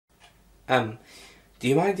Do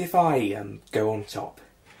you mind if I, go on top?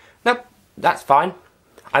 Nope, that's fine.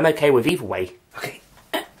 I'm okay with either way. Okay,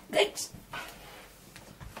 thanks.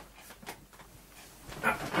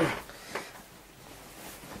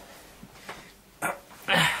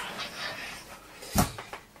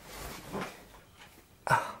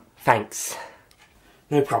 Thanks.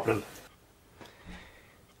 No problem.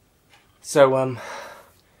 So,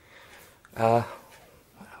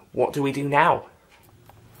 what do we do now?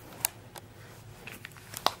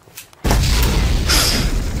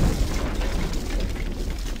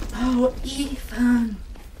 Oh, Ethan!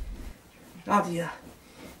 Oh dear.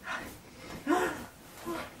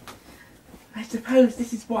 I suppose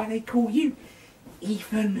this is why they call you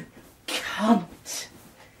Ethan Cunt.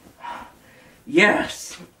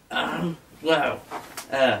 Yes.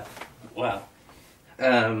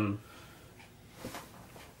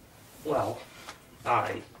 Well,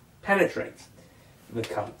 I penetrate the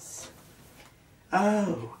cunts.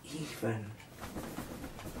 Oh, Ethan.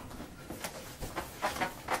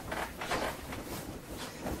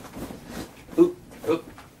 Oop.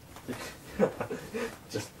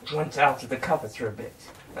 Just went out of the covers for a bit.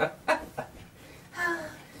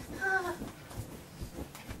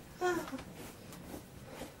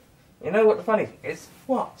 You know what the funny thing is?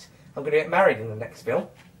 What? I'm going to get married in the next film,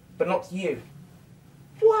 but not to you.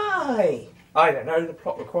 Why? I don't know, the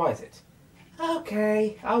plot requires it.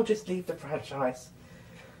 Okay, I'll just leave the franchise.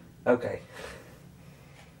 Okay.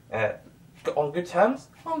 On good terms?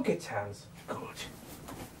 On good terms. Good.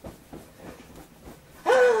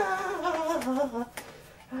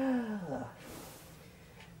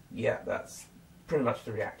 Yeah, that's pretty much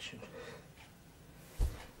the reaction.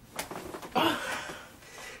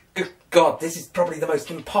 Good God, this is probably the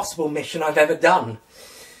most impossible mission I've ever done.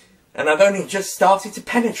 And I've only just started to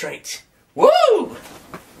penetrate. Woo!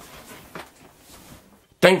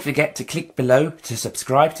 Don't forget to click below to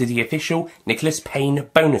subscribe to the official Nicholas Payne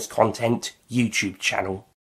bonus content YouTube channel.